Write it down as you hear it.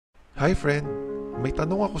Hi friend, may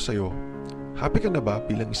tanong ako sa'yo. Happy ka na ba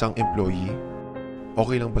bilang isang employee?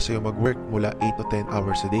 Okay lang ba sa'yo mag-work mula 8 to 10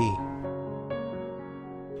 hours a day?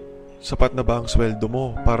 Sapat na ba ang sweldo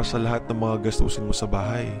mo para sa lahat ng mga gastusin mo sa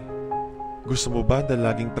bahay? Gusto mo ba na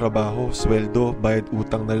laging trabaho, sweldo, bayad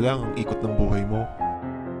utang na lang ang ikot ng buhay mo?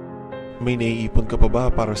 May naiipon ka pa ba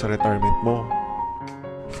para sa retirement mo?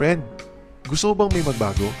 Friend, gusto mo bang may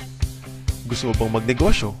magbago? Gusto mo bang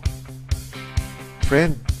magnegosyo?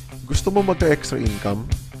 Friend, gusto mo magka-extra income?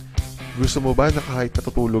 Gusto mo ba na kahit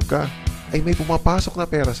natutulog ka, ay may pumapasok na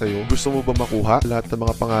pera sa'yo? Gusto mo ba makuha lahat ng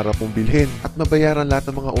mga pangarap mong bilhin at mabayaran lahat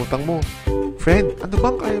ng mga utang mo? Friend, ano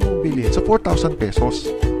bang kaya mong bilhin sa 4,000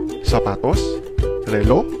 pesos? Sapatos?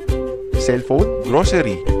 Relo? Cellphone?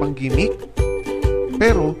 Grocery? Panggimik?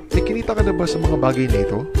 Pero, may kinita ka na ba sa mga bagay na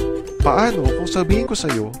ito? Paano kung sabihin ko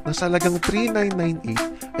sa'yo na sa halagang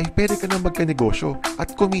 3,998 ay pwede ka na magkanegosyo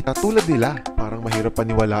at kumita tulad nila? Parang mahirap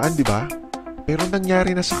paniwalaan, di ba? Pero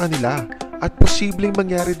nangyari na sa kanila at posibleng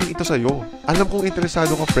mangyari din ito sa'yo. Alam kong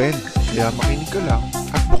interesado ka, friend, kaya makinig ka lang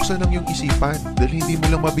at buksan ang iyong isipan dahil hindi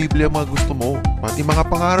mo lang mabibili ang mga gusto mo. Pati mga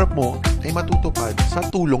pangarap mo ay matutupad sa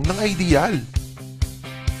tulong ng Ideal.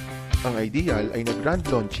 Ang Ideal ay nag-grand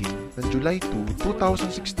launching ng July 2,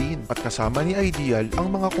 2016 at kasama ni Ideal ang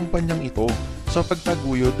mga kumpanyang ito sa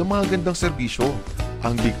pagtaguyod ng mga gandang serbisyo.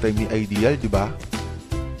 Ang big time ni Ideal, di ba?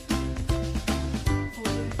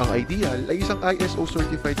 Ang Ideal ay isang ISO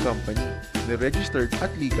certified company na registered at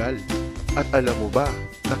legal. At alam mo ba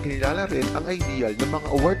na kinilala rin ang Ideal ng mga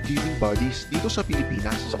award-giving bodies dito sa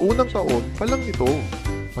Pilipinas sa unang taon pa lang ito.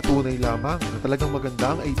 Patunay lamang na talagang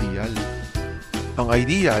maganda ang Ideal. Ang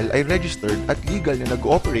Ideal ay registered at legal na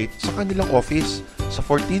nag-ooperate sa kanilang office sa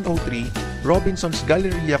 1403 Robinson's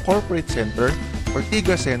Galleria Corporate Center,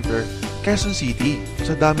 Ortigas Center, Quezon City.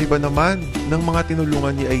 Sa dami ba naman ng mga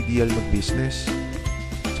tinulungan ni Ideal mag-business?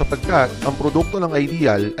 Sapagkat ang produkto ng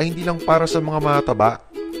Ideal ay hindi lang para sa mga mataba,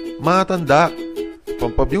 matanda,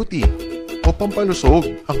 pampabeauty, o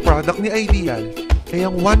pampalusog. Ang product ni Ideal ay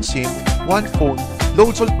ang One SIM, One Phone,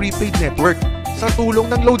 Loads All Prepaid Network sa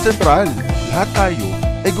tulong ng Load Central. Lahat tayo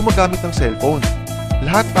ay gumagamit ng cellphone.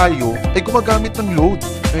 Lahat tayo ay gumagamit ng load.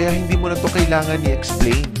 Kaya hindi mo na to kailangan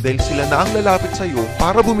i-explain dahil sila na ang lalapit sa iyo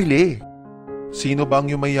para bumili. Sino ba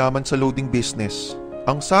ang yumayaman sa loading business?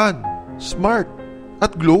 Ang Sun, Smart,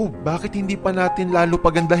 at Globe. Bakit hindi pa natin lalo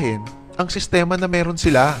pagandahin ang sistema na meron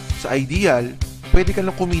sila? Sa Ideal, pwede ka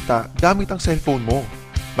lang kumita gamit ang cellphone mo.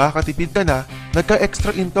 Makakatipid ka na,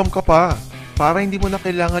 nagka-extra income ka pa para hindi mo na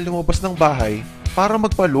kailangan lumabas ng bahay para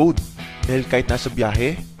magpa-load. Dahil kahit nasa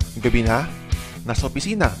biyahe, gabi na, nasa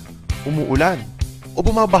opisina, umuulan, o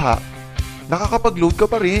bumabaha, nakakapag-load ka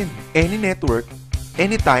pa rin. Any network,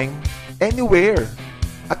 anytime, anywhere.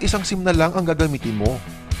 At isang SIM na lang ang gagamitin mo.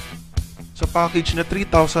 Sa package na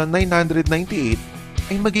 3,998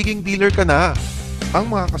 ay magiging dealer ka na. Ang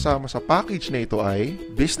mga kasama sa package na ito ay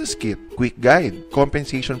Business Kit, Quick Guide,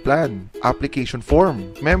 Compensation Plan, Application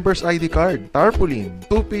Form, Members ID Card, Tarpaulin,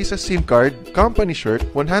 2 pieces SIM Card, Company Shirt,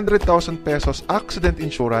 100,000 pesos Accident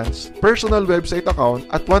Insurance, Personal Website Account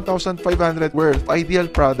at 1,500 worth of Ideal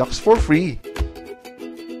products for free.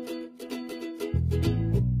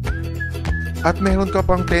 At meron ka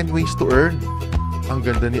pang 10 ways to earn. Ang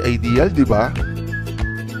ganda ni Ideal, di ba?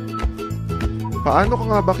 Paano ka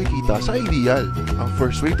nga ba kikita sa Ideal? Ang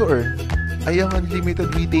first way to earn ay ang unlimited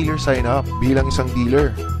retailer sign-up bilang isang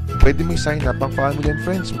dealer. Pwede may sign-up ang family and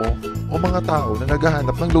friends mo o mga tao na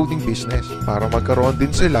naghahanap ng loading business para magkaroon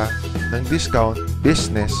din sila ng discount,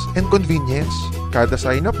 business, and convenience. Kada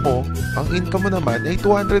sign-up mo, ang income mo naman ay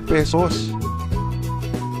 200 pesos.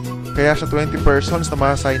 Kaya sa 20 persons na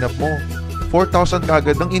ma-sign-up mo, 4,000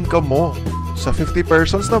 kagad ang income mo. Sa 50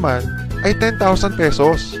 persons naman ay 10,000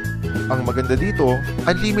 pesos. Ang maganda dito,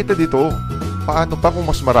 unlimited ito. Paano pa kung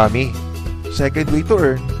mas marami? Second way to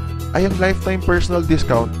earn ay ang lifetime personal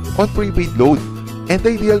discount on prepaid load and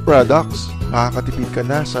Ideal products. Makakatipid ka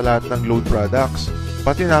na sa lahat ng load products,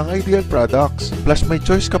 pati na ang Ideal products. Plus may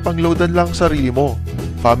choice ka pang loadan lang sarili mo,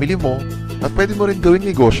 family mo, at pwede mo rin gawing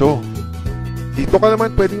negosyo. Dito ka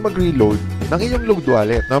naman pwedeng mag-reload ng iyong load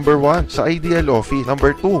wallet. Number 1, sa Ideal Office.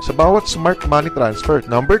 Number 2, sa bawat smart money transfer.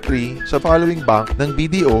 Number 3, sa following bank ng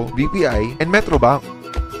BDO, BPI, and Metrobank.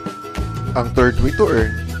 Ang third way to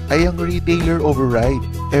earn ay ang retailer override.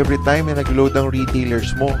 Every time na nag-load ang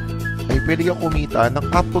retailers mo, ay pwede kang kumita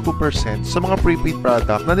ng up to 2% sa mga prepaid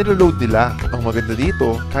product na niloload nila. Ang maganda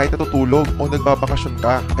dito, kahit natutulog o nagbabakasyon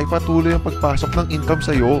ka, ay patuloy ang pagpasok ng income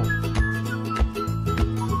sa'yo.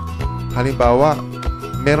 Halimbawa,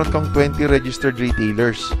 meron kang 20 registered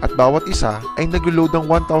retailers at bawat isa ay nag-load ng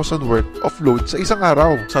 1,000 worth of load sa isang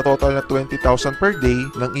araw. Sa total na 20,000 per day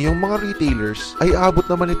ng iyong mga retailers ay aabot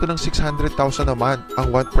naman ito ng 600,000 naman. Ang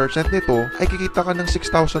 1% nito ay kikita ka ng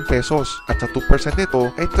 6,000 pesos at sa 2%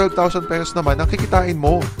 nito ay 12,000 pesos naman ang kikitain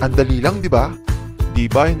mo. Ang dali lang, di ba? Di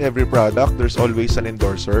ba in every product there's always an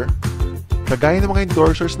endorser? Kagaya ng mga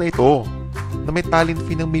endorsers na ito na may talent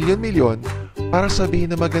fee ng milyon-milyon para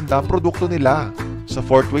sabihin na maganda ang produkto nila. Sa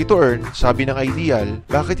fourth way to earn, sabi ng Ideal,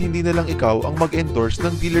 bakit hindi na lang ikaw ang mag-endorse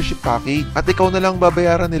ng dealership package at ikaw na lang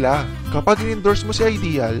babayaran nila? Kapag in-endorse mo si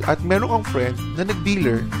Ideal at meron kang friend na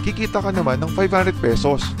nag-dealer, kikita ka naman ng 500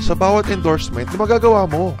 pesos sa bawat endorsement na magagawa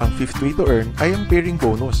mo. Ang fifth way to earn ay ang pairing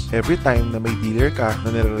bonus. Every time na may dealer ka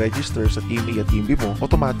na nire-register sa Team A at Team B mo,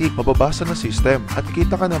 automatic mababasa na system at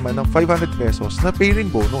kikita ka naman ng 500 pesos na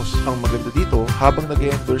pairing bonus. Ang maganda dito, habang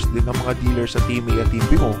nag-endorse din ng mga dealer sa Team A at Team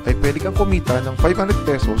B mo, ay pwede kang kumita ng 500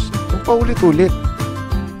 pesos ng paulit-ulit.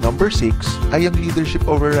 Number 6 ay ang leadership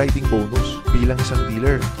overriding bonus. Bilang isang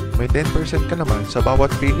dealer, may 10% ka naman sa bawat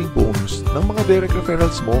pairing bonus ng mga direct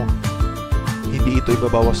referrals mo. Hindi ito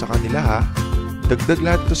ibabawas sa kanila ha. Dagdag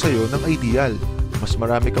lahat ito sa'yo ng Ideal. Mas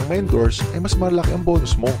marami kang ma-endorse ay mas malaki ang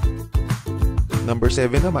bonus mo. Number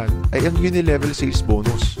 7 naman ay ang unilevel sales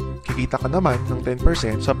bonus. Kikita ka naman ng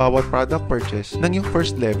 10% sa bawat product purchase ng yung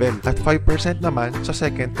first level at 5% naman sa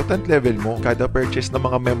second to 10th level mo. Kada purchase ng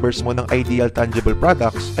mga members mo ng Ideal Tangible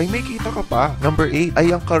Products ay may kita ka pa. Number 8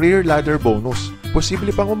 ay ang career ladder bonus.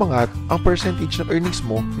 Posible pang umangat ang percentage ng earnings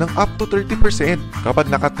mo ng up to 30%. Kapag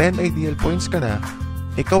naka 10 Ideal points ka na,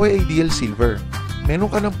 ikaw ay Ideal Silver. Meron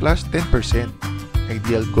ka ng plus 10%.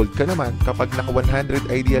 Ideal Gold ka naman kapag naka 100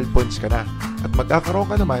 Ideal points ka na at magkakaroon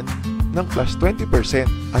ka naman ng plus 20%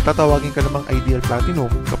 at tatawagin ka namang Ideal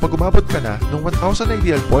Platinum kapag umabot ka na ng 1,000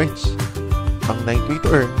 Ideal points. Ang 9th way to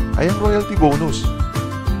earn ay ang royalty bonus.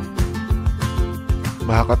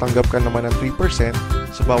 Makakatanggap ka naman ng 3%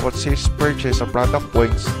 sa bawat sales purchase sa product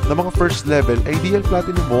points ng mga first level Ideal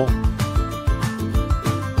Platinum mo.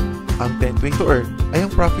 Ang 10th way to earn ay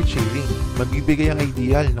ang profit sharing. Magbibigay ang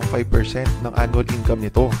Ideal ng 5% ng annual income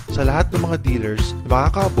nito sa lahat ng mga dealers na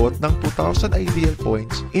makakaabot ng 2,000 Ideal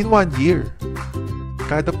points in 1 year.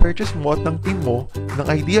 Kada purchase mo at ng team mo ng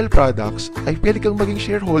Ideal products ay pwede kang maging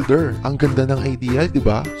shareholder. Ang ganda ng Ideal, di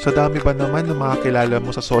ba? Sa dami ba naman ng mga kilala mo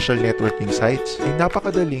sa social networking sites, ay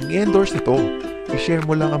napakadaling i-endorse nito. I-share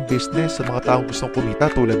mo lang ang business sa mga taong gustong kumita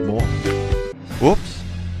tulad mo. Oops!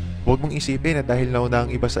 Huwag mong isipin na dahil nauna ang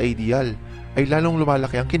iba sa Ideal, ay lalong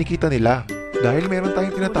lumalaki ang kinikita nila. Dahil meron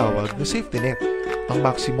tayong tinatawag na safety net. Ang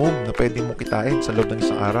maximum na pwede mong kitain sa loob ng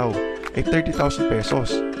isang araw ay 30,000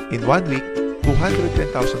 pesos. In 1 week,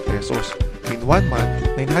 210,000 pesos. In 1 month,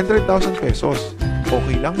 900,000 pesos.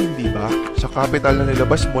 Okay lang hindi ba? Sa capital na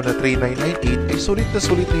nilabas mo na 3,998 ay sulit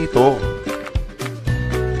na ito.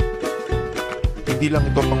 Hindi lang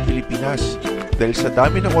ito pang Pilipinas. Dahil sa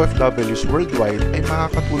dami ng OFWs worldwide ay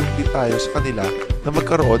makakatulong din tayo sa kanila na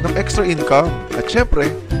magkaroon ng extra income. At syempre,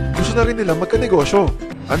 gusto na rin nila magkanegosyo.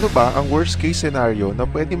 Ano ba ang worst case scenario na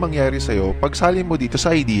pwede mangyari sa'yo pag salin mo dito sa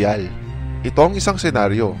Ideal? Ito ang isang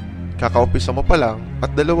senaryo. Kakaumpisa mo pa lang at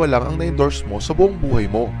 2 lang ang na-endorse mo sa buong buhay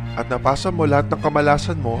mo at napasa mo lahat ng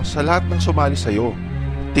kamalasan mo sa lahat ng sumali sa'yo.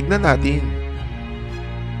 Tignan natin.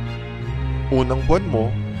 Unang buwan mo,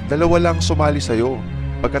 2 lang sumali sa'yo.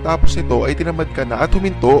 Pagkatapos nito ay tinamad ka na at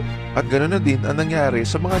huminto. At ganoon na din ang nangyari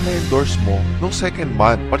sa mga na-endorse mo nung second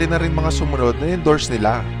month. Pati na rin mga sumunod na endorse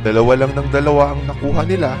nila. 2 lang ng 2 ang nakuha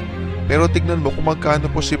nila. Pero tignan mo kung magkano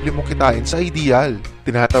posible mong kitain sa Ideal.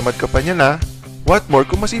 Tinatamad ka pa niya na. What more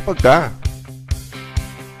kung masipag ka?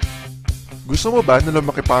 Gusto mo ba na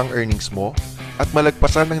lumaki pa ang earnings mo at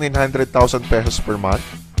malagpasan ng 900,000 pesos per month?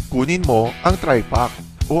 Kunin mo ang Tri-Pack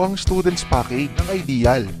o ang Students Package ng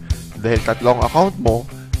Ideal. Dahil 3 ang account mo,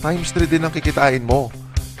 times 3 din ang kikitain mo.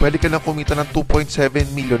 Pwede ka na kumita ng 2.7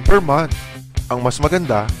 million per month. Ang mas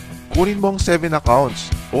maganda, kunin mo ang 7 accounts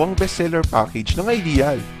o ang bestseller package ng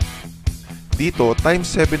Ideal. Dito, times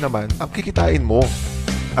 7 naman ang kikitain mo.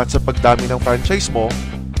 At sa pagdami ng franchise mo,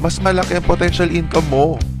 mas malaki ang potential income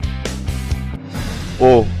mo.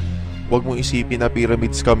 O, huwag mong isipin na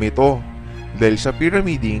pyramid scam ito. Dahil sa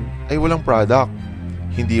pyramiding ay walang product,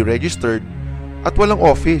 hindi registered, at walang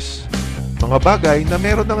office. Mga bagay na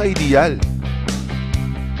meron ng Ideal.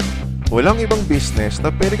 Walang ibang business na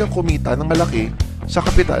pwede kang kumita ng malaki sa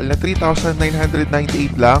kapital na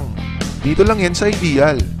 3,998 lang. Dito lang yan sa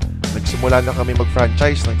Ideal. Nagsimula na kami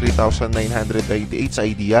mag-franchise ng 3,998 sa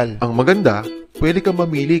Ideal. Ang maganda, pwede kang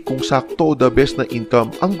mamili kung sakto o the best na income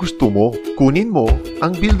ang gusto mo. Kunin mo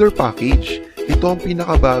ang Builder Package. Ito ang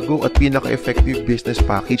pinakabago at pinaka-effective business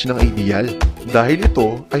package ng Ideal. Dahil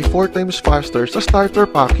ito ay 4 times faster sa starter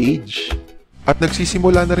package. At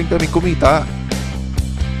nagsisimula na rin kami kumita.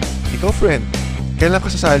 Ikaw friend, kailan ka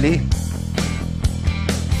sasali?